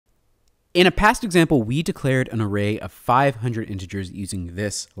In a past example, we declared an array of 500 integers using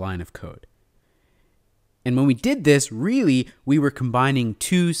this line of code. And when we did this, really, we were combining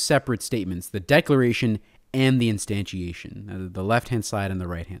two separate statements, the declaration and the instantiation, the left-hand side and the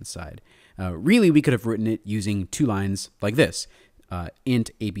right-hand side. Really, we could have written it using two lines like this.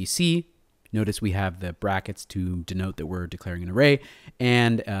 Int ABC, notice we have the brackets to denote that we're declaring an array,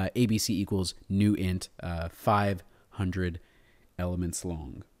 and ABC equals new int 500 elements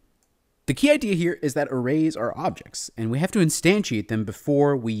long. The key idea here is that arrays are objects, and we have to instantiate them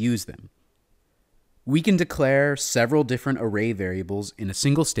before we use them. We can declare several different array variables in a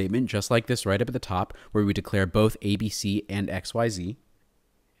single statement, just like this right up at the top, where we declare both ABC and XYZ.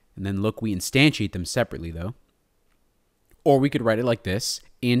 And then look, we instantiate them separately, though. Or we could write it like this: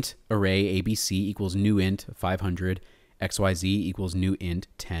 int array ABC equals new int 500, XYZ equals new int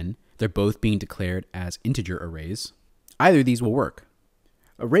 10. They're both being declared as integer arrays. Either of these will work.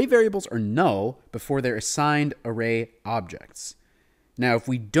 Array variables are null before they're assigned array objects. Now, if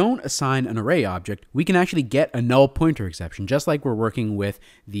we don't assign an array object, we can actually get a null pointer exception, just like we're working with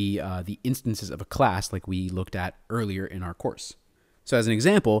the instances of a class like we looked at earlier in our course. So as an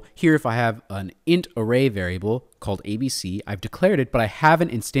example, here if I have an int array variable called ABC, I've declared it, but I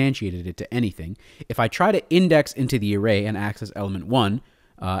haven't instantiated it to anything. If I try to index into the array and access element 1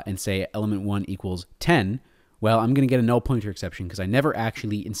 and say element 1 equals 10, well, I'm going to get a null pointer exception because I never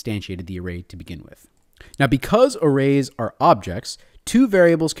actually instantiated the array to begin with. Now, because arrays are objects, two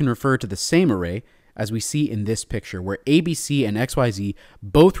variables can refer to the same array, as we see in this picture, where ABC and XYZ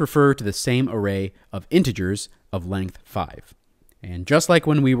both refer to the same array of integers of length 5. And just like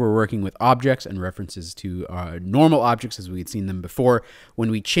when we were working with objects and references to normal objects as we had seen them before,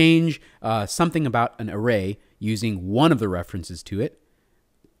 when we change something about an array using one of the references to it,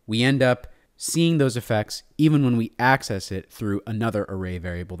 we end up seeing those effects even when we access it through another array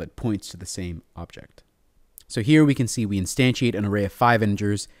variable that points to the same object. So here we can see we instantiate an array of 5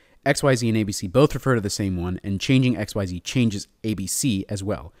 integers. XYZ and ABC both refer to the same one, and changing XYZ changes ABC as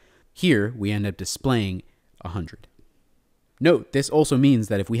well. Here we end up displaying 100. Note, this also means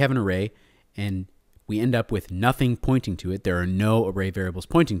that if we have an array and we end up with nothing pointing to it, there are no array variables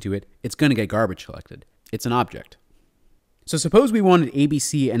pointing to it, it's going to get garbage collected. It's an object. So suppose we wanted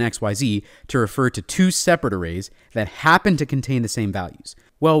ABC and XYZ to refer to two separate arrays that happen to contain the same values.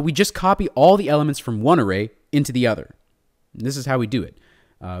 Well, we just copy all the elements from one array into the other. And this is how we do it.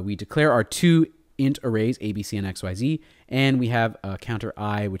 We declare our two int arrays, ABC and XYZ, and we have a counter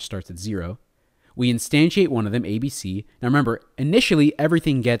I which starts at 0. We instantiate one of them, ABC. Now remember, initially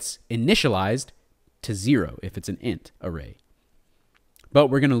everything gets initialized to 0 if it's an int array. But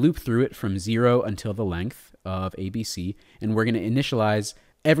we're going to loop through it from 0 until the length of ABC, and we're going to initialize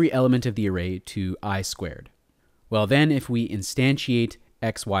every element of the array to I squared. Well, then if we instantiate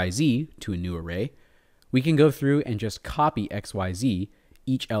XYZ to a new array, we can go through and just copy XYZ,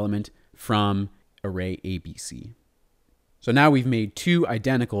 each element, from array ABC. So now we've made two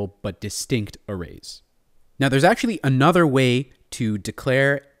identical but distinct arrays. Now there's actually another way to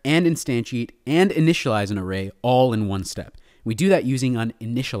declare and instantiate and initialize an array all in one step. We do that using an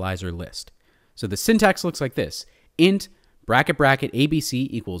initializer list. So the syntax looks like this: int bracket bracket ABC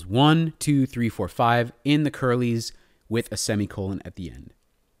equals 1, 2, 3, 4, 5 in the curlies with a semicolon at the end.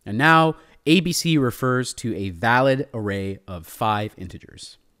 And now ABC refers to a valid array of 5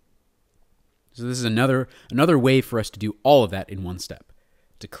 integers. So this is another way for us to do all of that in one step,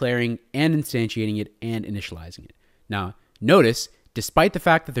 declaring and instantiating it and initializing it. Now, notice, despite the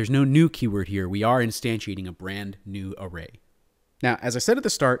fact that there's no new keyword here, we are instantiating a brand new array. Now, as I said at the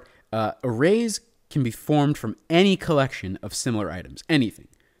start, arrays can be formed from any collection of similar items, anything.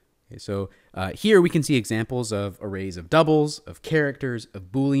 Okay, so here we can see examples of arrays of doubles, of characters,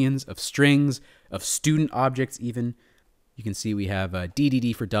 of booleans, of strings, of student objects even. You can see we have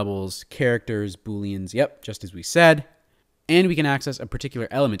DDD for doubles, characters, booleans, yep, just as we said. And we can access a particular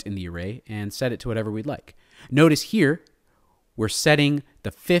element in the array and set it to whatever we'd like. Notice here, we're setting the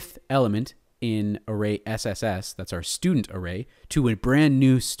 5th element in array SSS, that's our student array, to a brand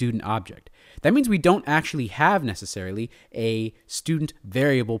new student object. That means we don't actually have necessarily a student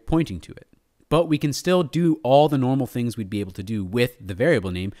variable pointing to it, but we can still do all the normal things we'd be able to do with the variable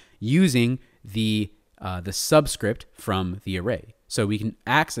name using the subscript from the array. So we can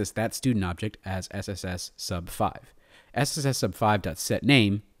access that student object as SSS sub 5. SSS sub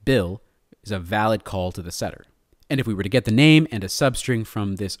 5.setName, Bill, is a valid call to the setter. And if we were to get the name and a substring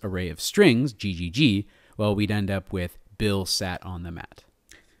from this array of strings, GGG, well, we'd end up with Bill sat on the mat.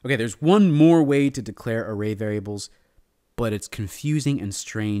 Okay, there's one more way to declare array variables, but it's confusing and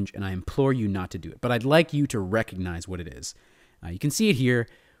strange, and I implore you not to do it. But I'd like you to recognize what it is. You can see it here.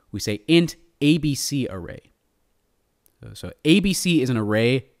 we say int ABC array. So ABC is an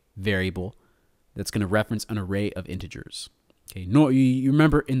array variable that's going to reference an array of integers. Okay, no, you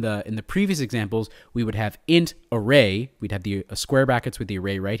remember in the previous examples, we would have int array, we'd have the square brackets with the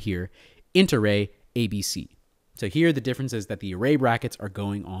array right here, int array ABC. So here the difference is that the array brackets are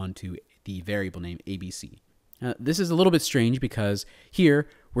going on to the variable name ABC. This is a little bit strange because here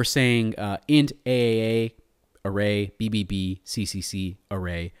we're saying int AAA array, BBB, CCC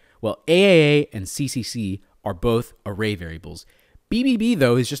array. Well, AAA and CCC are both array variables. BBB,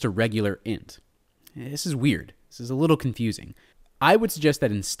 though, is just a regular int. This is weird. This is a little confusing. I would suggest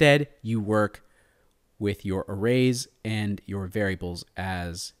that instead you work with your arrays and your variables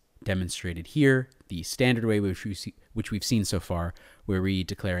as demonstrated here, the standard way which we've seen so far, where we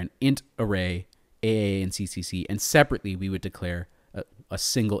declare an int array, AAA and CCC, and separately we would declare a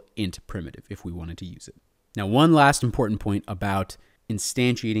single int primitive if we wanted to use it. Now, one last important point about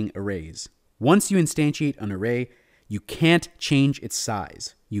instantiating arrays. Once you instantiate an array, you can't change its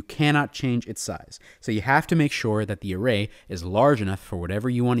size. You cannot change its size. So you have to make sure that the array is large enough for whatever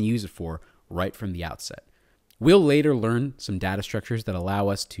you want to use it for right from the outset. We'll later learn some data structures that allow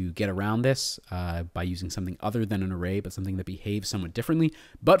us to get around this by using something other than an array, but something that behaves somewhat differently.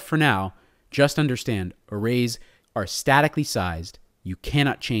 But for now, just understand arrays are statically sized. You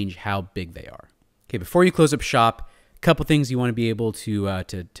cannot change how big they are. Okay, before you close up shop, a couple things you want to be able to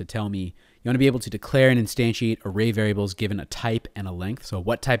tell me. You want to be able to declare and instantiate array variables given a type and a length. So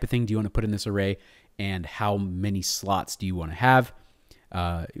what type of thing do you want to put in this array and how many slots do you want to have?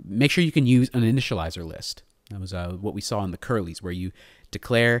 Make sure you can use an initializer list. That was what we saw in the curlies, where you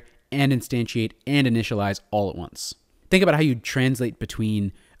declare and instantiate and initialize all at once. Think about how you translate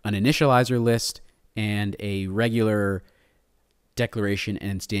between an initializer list and a regular declaration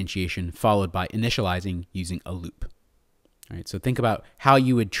and instantiation followed by initializing using a loop. All right, so think about how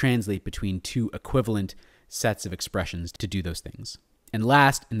you would translate between two equivalent sets of expressions to do those things. And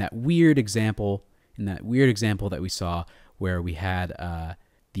last, in that weird example that we saw where we had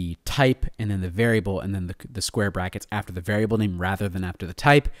the type and then the variable and then the square brackets after the variable name rather than after the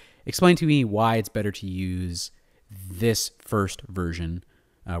type, explain to me why it's better to use this first version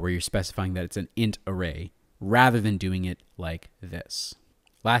where you're specifying that it's an int array rather than doing it like this.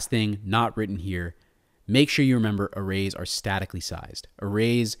 Last thing, not written here, make sure you remember arrays are statically sized.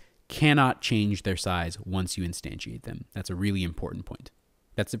 Arrays cannot change their size once you instantiate them. That's a really important point.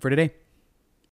 That's it for today.